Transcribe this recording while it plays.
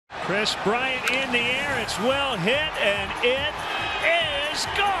Kris Bryant in the air. It's well hit, and it is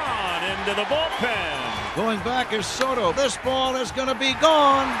gone into the bullpen. Going back is Soto. This ball is going to be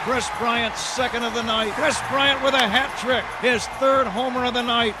gone. Kris Bryant, second of the night. Kris Bryant with a hat trick. His third homer of the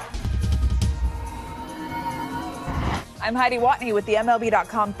night. I'm Heidi Watney with the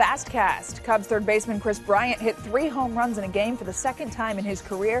MLB.com FastCast. Cubs third baseman Kris Bryant hit 3 home runs in a game for the second time in his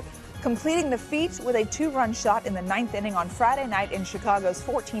career, completing the feat with a 2-run shot in the 9th inning on Friday night in Chicago's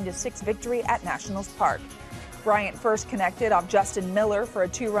 14-6 victory at Nationals Park. Bryant first connected off Justin Miller for a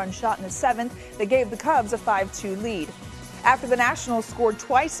 2-run shot in the 7th that gave the Cubs a 5-2 lead. After the Nationals scored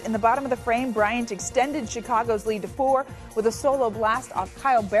twice in the bottom of the frame, Bryant extended Chicago's lead to 4 with a solo blast off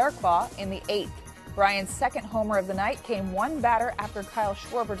Kyle Bearclaw in the 8th. Bryant's second homer of the night came one batter after Kyle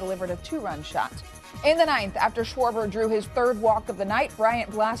Schwarber delivered a 2-run shot. In the 9th, after Schwarber drew his third walk of the night, Bryant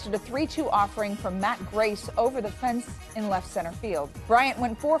blasted a 3-2 offering from Matt Grace over the fence in left center field. Bryant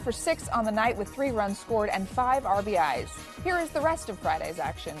went 4 for 6 on the night with 3 runs scored and 5 RBIs. Here is the rest of Friday's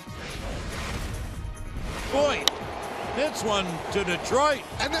action. Boy, hits one to Detroit.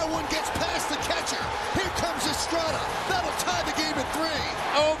 And that one gets past the catcher. Here comes Estrada. That'll tie the game at 3.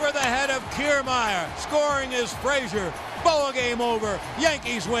 Over the head of Kiermaier. Scoring is Frazier. Ball game over.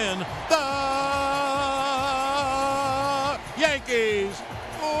 Yankees win. The Yankees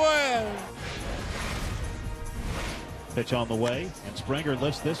win. Pitch on the way, and Springer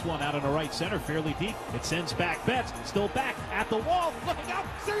lifts this one out in the right center, fairly deep. It sends back Betts, still back at the wall, looking up.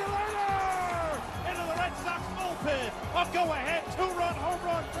 See you later! Into the Red Sox bullpen. A go-ahead 2-run home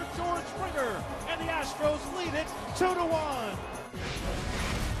run for George Springer, and the Astros lead it 2-1.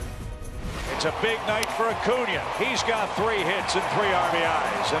 It's a big night for Acuna. He's got 3 hits and 3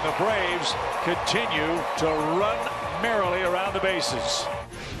 RBIs, and the Braves continue to run merrily around the bases.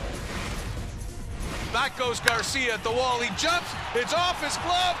 Back goes Garcia at the wall. He jumps. It's off his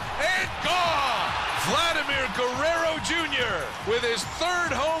glove and gone. Vladimir Guerrero Jr. with his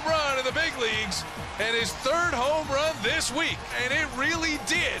 3rd home run in the big leagues and his 3rd home run this week. And it really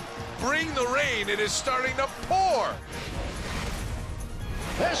did bring the rain. It is starting to pour.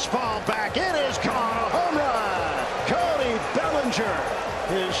 This ball back, it is gone, a home run. Cody Bellinger,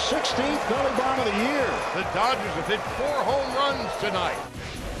 his 16th Billy Bomb of the year. The Dodgers have hit 4 home runs tonight.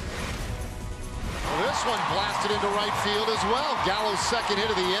 This one blasted into right field as well. Gallo's second hit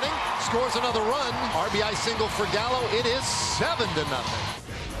of the inning, scores another run. RBI single for Gallo. It is 7-0.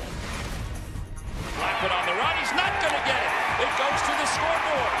 Blackwood on the run. He's not going to get it. It goes to the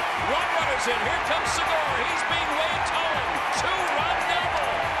scoreboard. 1 runner's in. Here comes Segura. He's being way towing. 2-run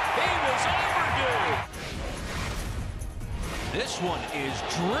double. He was overdue. This one is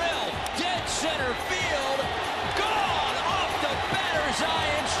drilled dead center field. Gone off the batter's eye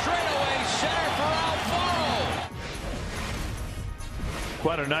and straightaway center for Alfaro.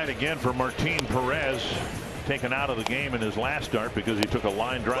 Quite a night again for Martin Perez. Taken out of the game in his last start because he took a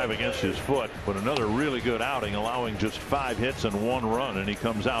line drive against his foot. But another really good outing, allowing just 5 hits and 1 run, and he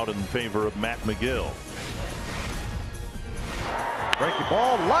comes out in favor of Matt McGill. Breaking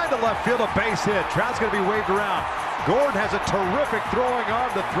ball, line to left field, a base hit. Trout's going to be waved around. Gordon has a terrific throwing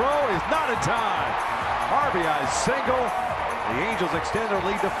arm. The throw is not in time. RBI single. The Angels extend their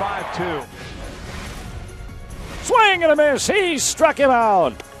lead to 5-2. Swing and a miss. He struck him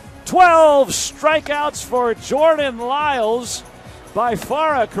out. 12 strikeouts for Jordan Lyles. By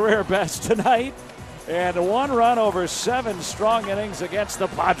far a career best tonight. And 1 run over 7 strong innings against the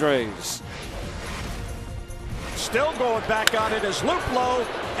Padres. Still going back on it is Luplow,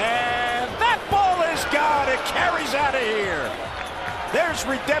 and that ball is gone. It carries out of here. There's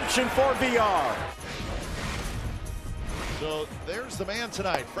redemption for VR. So there's the man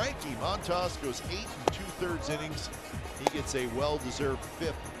tonight. Frankie Montas goes 8 2/3 innings. He gets a well-deserved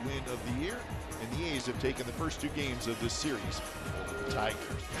 5th win of the year, and the A's have taken the first 2 games of this series over the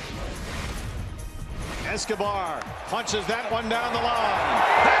Tigers. Escobar punches that one down the line.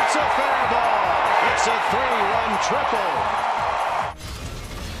 That's a fair ball. It's a 3-run triple.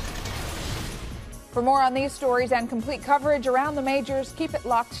 For more on these stories and complete coverage around the majors, keep it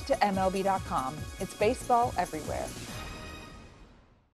locked to MLB.com. It's baseball everywhere.